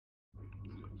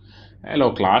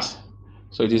Hello class.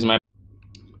 So it is my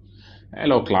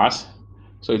Hello class.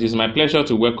 So it is my pleasure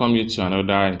to welcome you to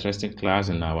another interesting class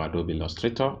in our Adobe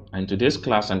Illustrator. And in today's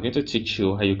class, I'm going to teach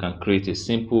you how you can create a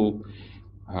simple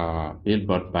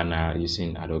billboard banner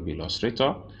using Adobe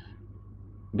Illustrator.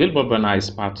 Billboard banner is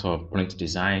part of print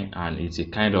design and it's a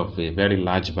kind of a very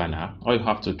large banner. All you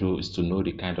have to do is to know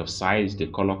the kind of size, the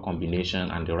color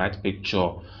combination, and the right picture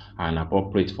and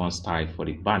appropriate font style for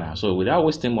the banner. So without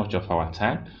wasting much of our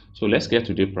time, so let's get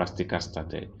to the practical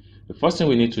started. The first thing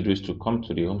we need to do is to come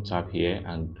to the Home tab here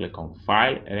and click on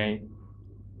File and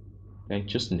then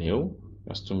choose New,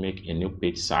 just to make a new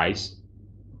page size.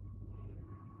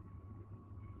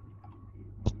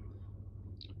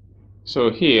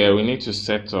 So here we need to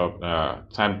set up,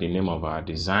 type the name of our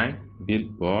design,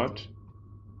 Billboard.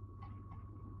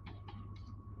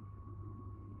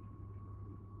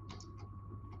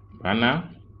 Banner.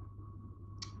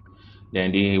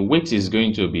 Then the weight is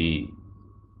going to be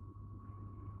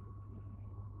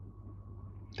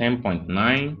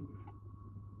 10.9.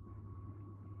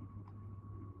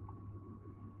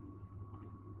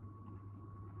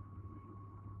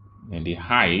 And the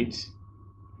height,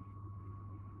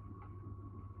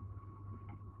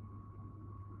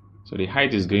 so the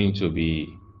height is going to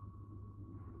be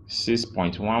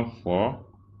 6.14.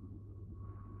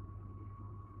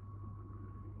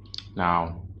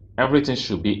 Now everything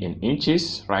should be in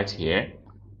inches right here.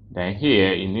 Then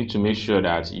here you need to make sure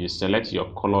that you select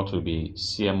your color to be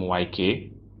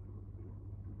CMYK.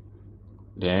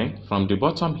 Then from the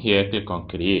bottom here, click on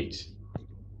Create.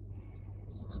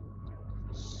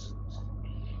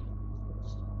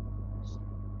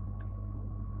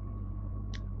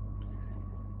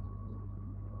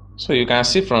 So you can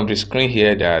see from the screen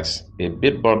here that a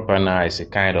billboard banner is a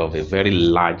kind of a very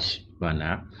large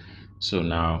banner. So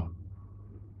now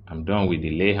I'm done with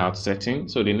the layout setting.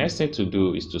 So the next thing to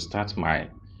do is to start my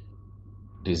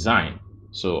design.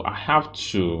 So I have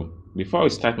to, before I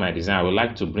start my design, I would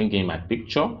like to bring in my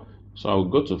picture. So I will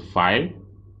go to File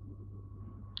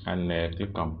and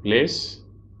click on Place.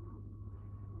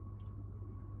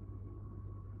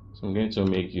 So I'm going to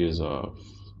make use of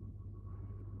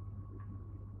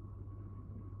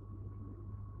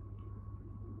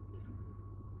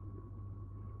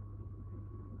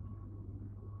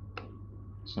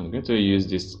So I'm going to use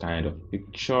this kind of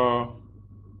picture.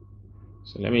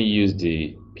 So let me use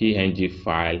the PNG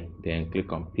file, then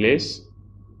click on Place.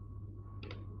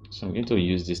 So I'm going to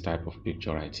use this type of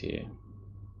picture right here.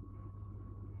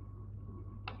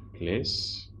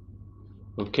 Place.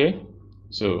 Okay.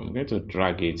 So I'm going to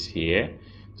drag it here.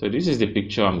 So this is the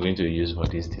picture I'm going to use for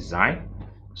this design.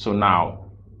 So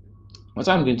now, what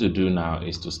I'm going to do now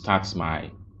is to start my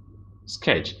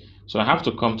sketch. So I have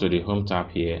to come to the Home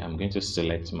tab here. I'm going to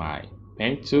select my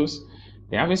pen tools.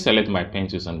 Then having selected my pen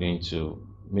tools, I'm going to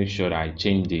make sure that I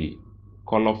change the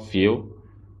color fill.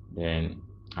 Then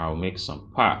I'll make some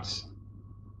parts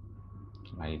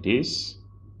like this.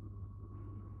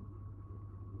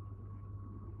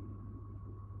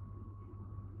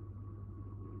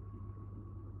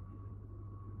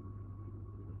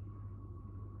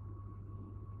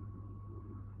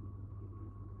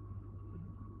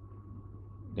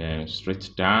 Then straight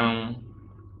down.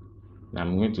 Now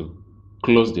I'm going to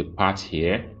close the part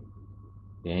here.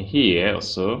 Then here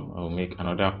also I'll make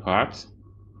another part.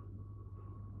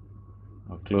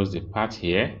 I'll close the part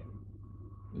here.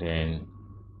 Then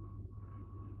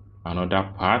another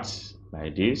part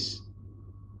like this,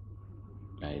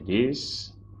 and like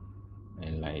this,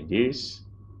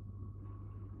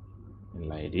 and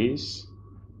like this.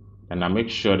 And I make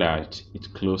sure that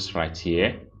it closes right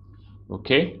here.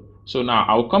 Okay. So now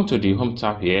I'll come to the Home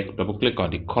tab here, double click on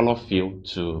the color field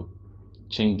to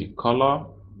change the color,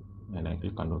 and I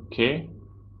click on OK.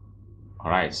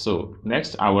 Alright, so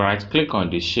next I will right click on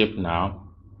the shape now,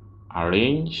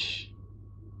 arrange,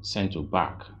 send to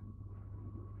back.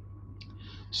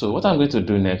 So what I'm going to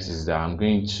do next is that I'm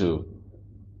going to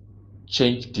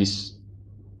change this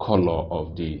color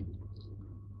of the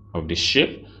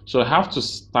shape. So I have to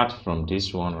start from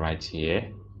this one right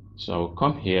here. So I'll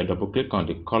come here, double click on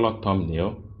the color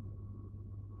thumbnail.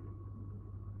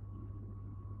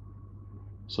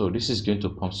 So this is going to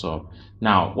pop up.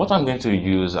 Now what I'm going to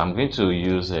use, I'm going to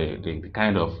use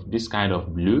this kind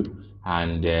of blue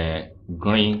and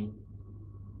green.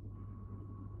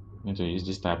 I'm going to use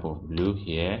this type of blue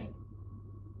here.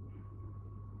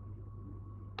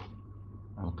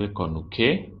 I'll click on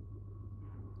OK.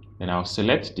 Then I'll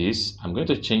select this. I'm going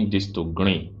to change this to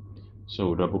green.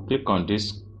 So double click on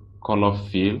this color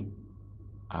fill,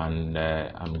 and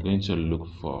I'm going to look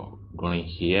for green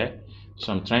here.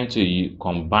 So I'm trying to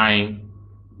combine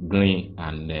green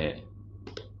and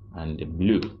and the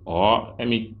blue, or let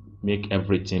me make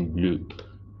everything blue.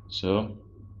 So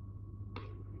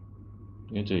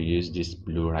I'm going to use this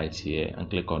blue right here and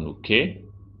click on OK.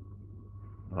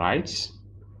 Right,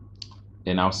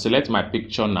 then I'll select my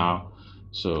picture now,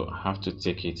 so I have to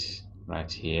take it right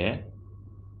here,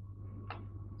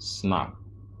 snap.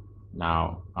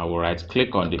 Now I will right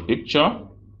click on the picture,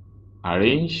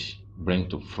 arrange, bring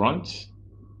to front.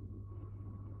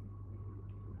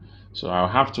 So I'll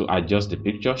have to adjust the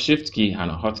picture, shift key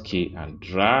and hotkey and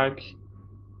drag.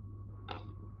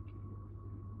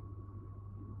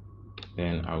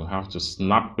 Then I will have to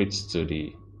snap it to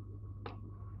the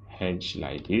edge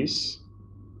like this.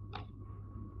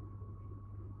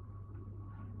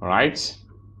 All right,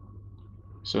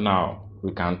 so now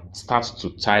we can start to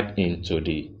type into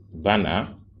the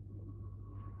banner.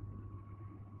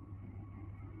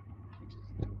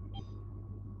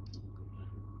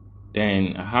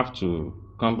 Then I have to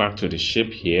come back to the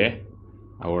shape here.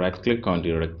 I will right click on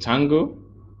the rectangle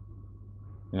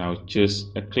and I will choose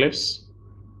ellipse.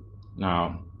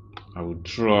 Now I will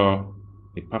draw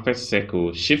a perfect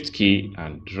circle, shift key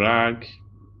and drag,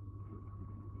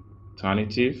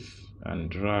 alternative and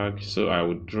drag. So I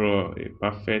will draw a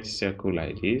perfect circle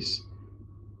like this.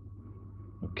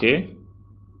 Okay,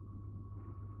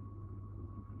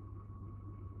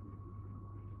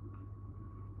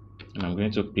 and I'm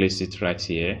going to place it right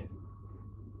here.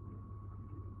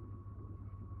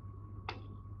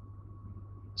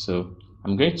 So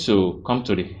I'm going to come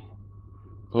to the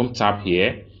home tab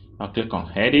here. I'll click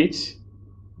on edit,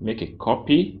 make a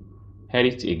copy,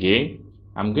 edit again.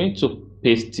 I'm going to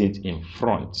paste it in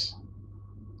front.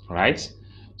 Right,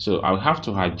 so I'll have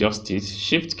to adjust it,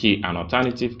 shift key and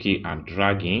alternative key and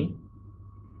drag in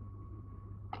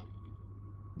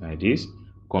like this,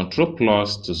 control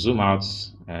plus to zoom out,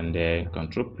 and then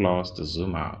control plus to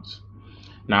zoom out.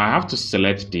 Now I have to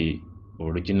select the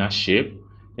original shape,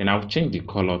 then I'll change the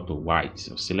color to white.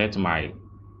 So select my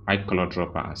eye color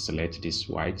dropper and select this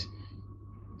white.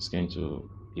 It's going to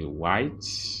be white.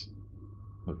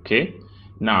 Okay,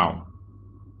 now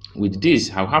with this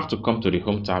I'll have to come to the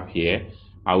home tab here.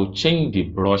 I will change the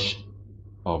brush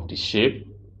of the shape.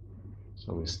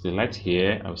 So we select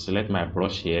here, I'll select my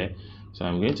brush here. So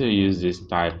I'm going to use this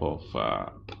type of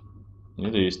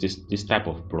this type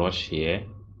of brush here,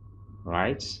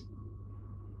 right?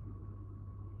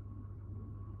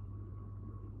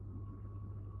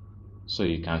 So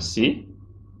you can see.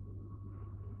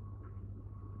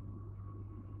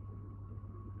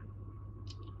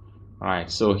 All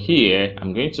right, so here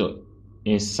I'm going to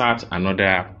insert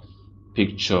another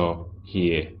picture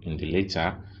here in the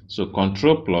letter. So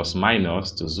control plus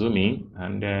minus to zoom in,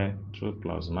 and control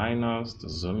plus minus to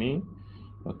zoom in.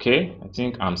 Okay, I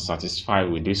think I'm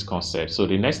satisfied with this concept. So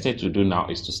the next thing to do now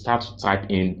is to start to type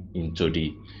into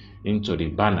the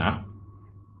banner.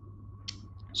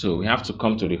 So we have to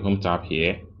come to the home tab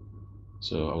here.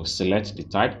 So I'll select the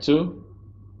type tool.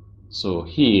 So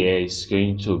here is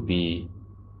going to be,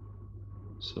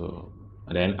 so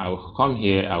and then I will come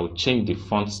here, I will change the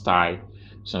font style.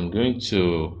 So I'm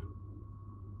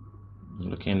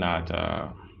looking at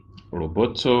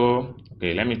Roboto.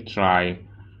 Okay, let me try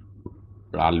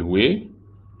Railway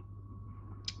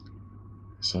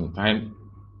sometime.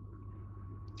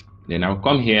 Then I'll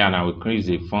come here and I will increase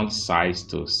the font size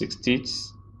to 60.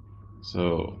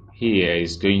 So here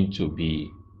is going to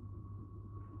be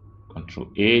Control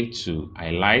A to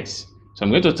highlight. So I'm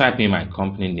going to type in my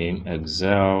company name,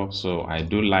 Excel. So I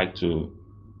do like to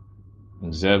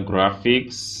Excel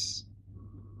Graphics.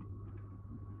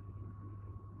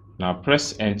 Now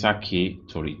press Enter key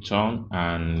to return,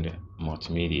 and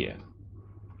multimedia.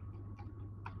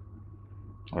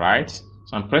 All right.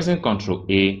 So I'm pressing Control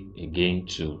A again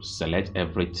to select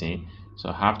everything. So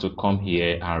I have to come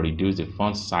here and reduce the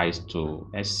font size to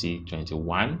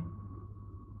SC21.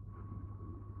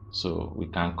 So we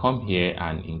can come here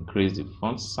and increase the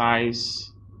font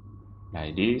size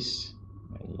like this,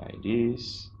 like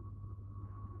this.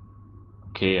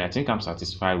 Okay, I think I'm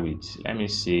satisfied with, let me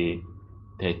say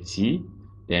 30.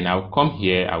 Then I'll come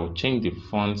here, I will change the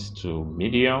font to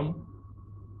medium.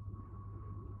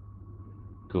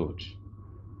 Good.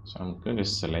 So I'm going to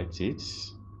select it.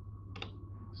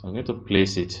 So I'm going to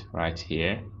place it right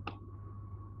here.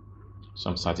 So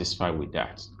I'm satisfied with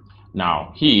that.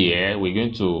 Now here we're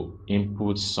going to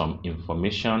input some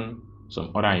information,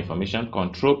 some other information.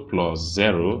 Control plus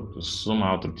 0 to zoom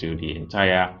out to the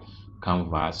entire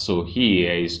canvas. So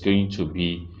here is going to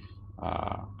be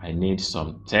I need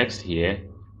some text here.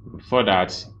 Before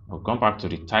that, I'll come back to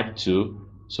the type tool.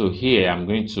 So here I'm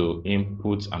going to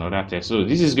input another text. So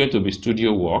this is going to be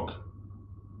studio work.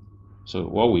 So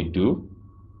what we do,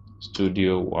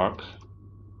 studio work.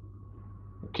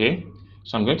 Okay,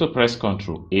 so I'm going to press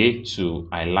Ctrl A to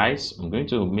highlight. I'm going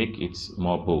to make it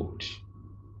more bold.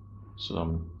 So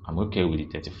I'm okay with the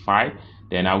 35.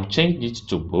 Then I'll change it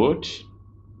to bold.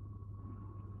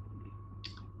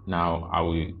 Now I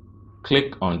will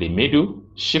click on the middle,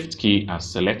 shift key and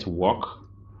select work.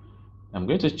 I'm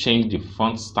going to change the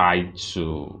font style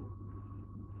to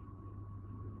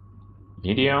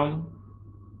medium.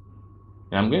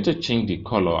 And I'm going to change the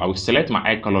color. I will select my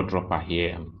eye color dropper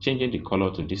here. I'm changing the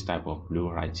color to this type of blue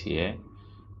right here.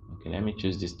 Okay, let me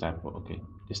choose this type of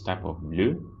this type of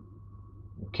blue.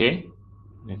 Okay,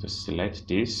 I'm going to select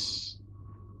this.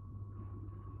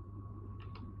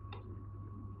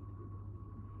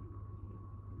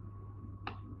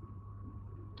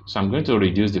 So I'm going to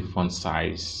reduce the font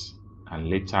size and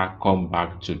later come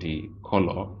back to the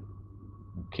color.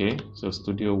 Okay, so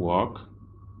studio work.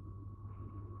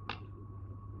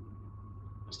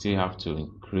 Still have to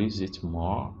increase it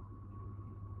more.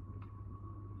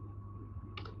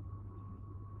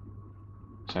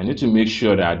 So I need to make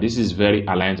sure that this is very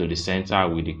aligned to the center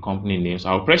with the company name. So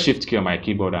I'll press Shift key on my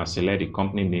keyboard and select the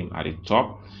company name at the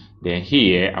top. Then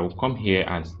here, I will come here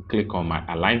and click on my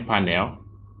align panel.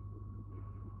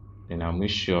 Then I'll make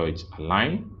sure it's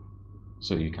aligned.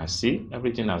 So you can see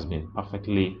everything has been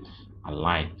perfectly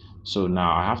aligned. So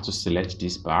now I have to select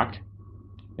this back.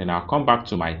 Then I'll come back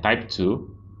to my type tool.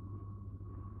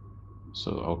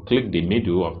 So I'll click the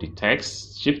middle of the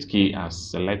text, Shift key and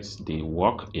select the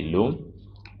work alone.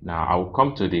 Now I will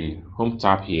come to the home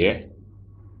tab here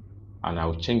and I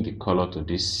will change the color to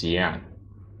this cyan.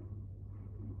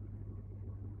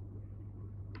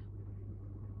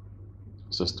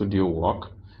 So studio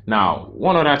work. Now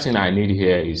one other thing I need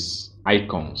here is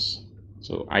icons.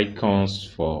 So icons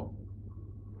for,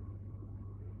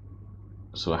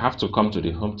 so I have to come to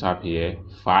the home tab here,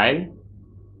 file,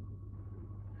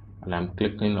 and I'm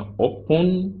clicking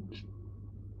open.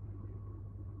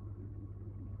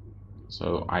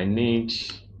 So I need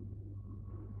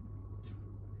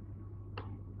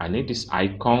this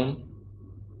icon.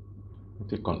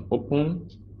 Click on open.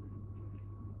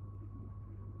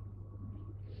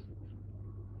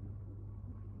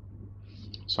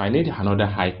 So I need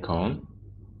another icon.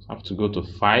 So I have to go to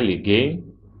file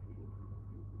again,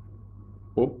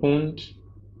 opened.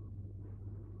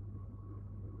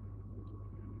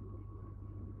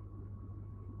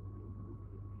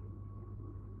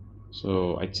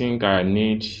 So I think I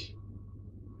need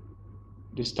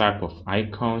this type of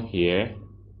icon here.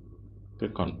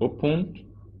 Click on open.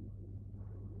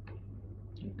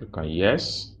 Click on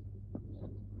yes.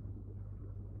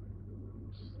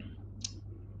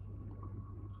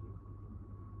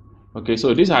 Okay,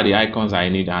 so these are the icons I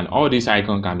need, and all these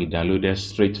icons can be downloaded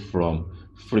straight from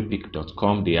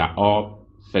freepik.com. They are all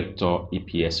vector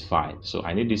EPS files. So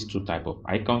I need these two type of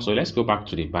icons. So let's go back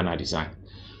to the banner design.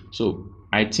 So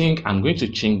I think I'm going to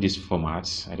change this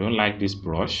format. I don't like this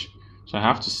brush, so I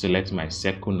have to select my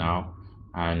circle now,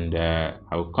 and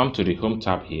I will come to the home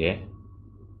tab here.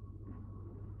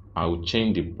 I will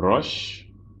change the brush.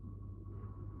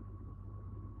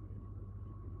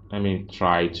 Let me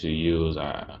try to use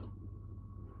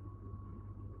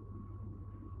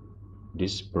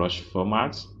this brush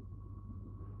format.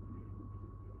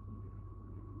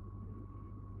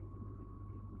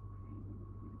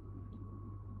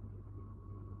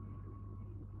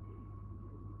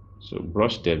 So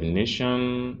brush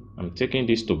definition, I'm taking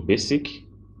this to basic.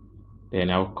 Then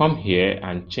I'll come here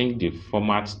and change the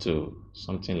format to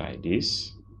something like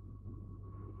this.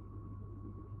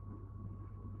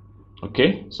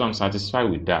 Okay, so I'm satisfied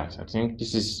with that. I think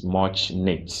this is much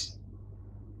neat.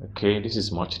 Okay, this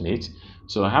is much neat.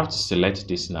 So I have to select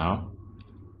this now,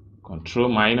 Control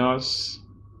minus,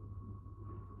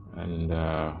 and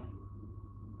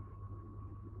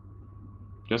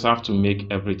just have to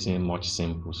make everything much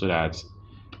simple so that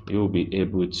you will be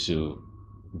able to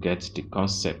get the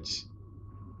concept.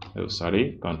 Oh,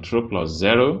 sorry, Control plus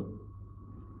 0.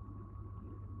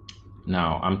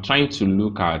 Now I'm trying to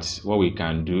look at what we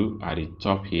can do at the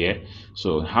top here.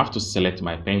 So I have to select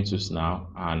my pen tools now,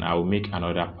 and I will make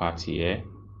another part here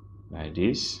like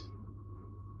this.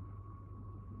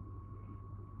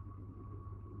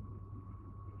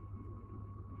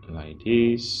 Like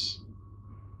this,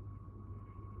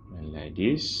 and like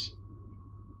this,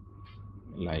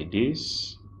 like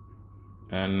this,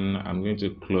 and I'm going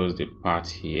to close the part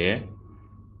here.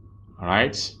 All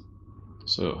right,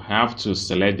 so I have to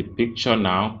select the picture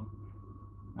now,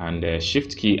 and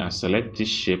shift key and select this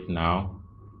shape now,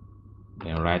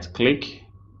 then right click.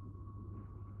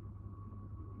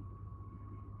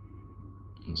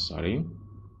 I'm sorry,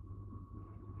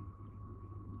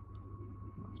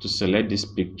 to select this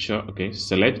picture. Okay,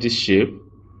 select this shape.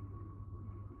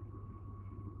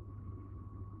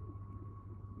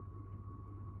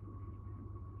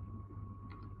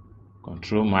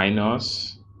 Control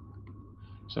minus.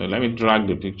 So let me drag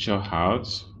the picture out.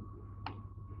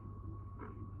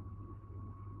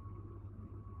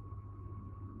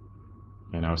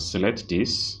 And I'll select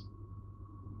this.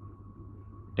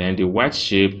 Then the white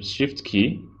shape, shift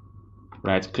key,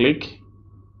 right click,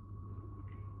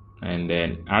 and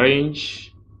then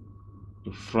arrange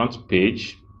the front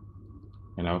page.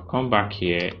 And I'll come back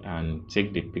here and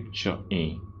take the picture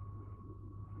in.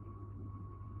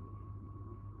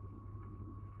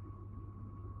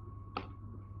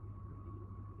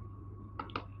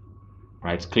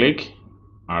 Right click,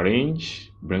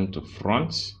 arrange, bring to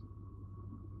front.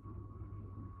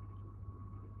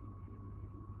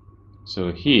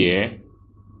 So here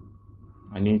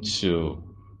I need to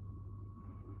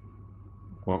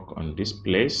work on this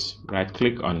place. Right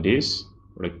click on this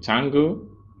rectangle,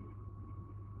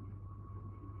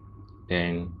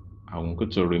 then I'm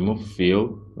going to remove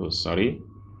fill. Oh, sorry.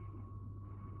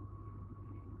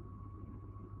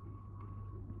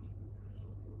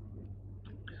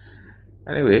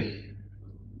 Anyway,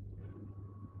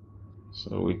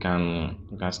 so we can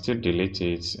still delete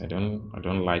it. I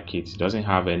don't like it. It doesn't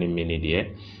have any meaning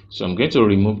there. So I'm going to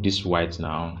remove this white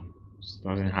now. It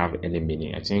doesn't have any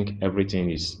meaning. I think everything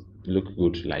is look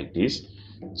good like this.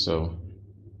 So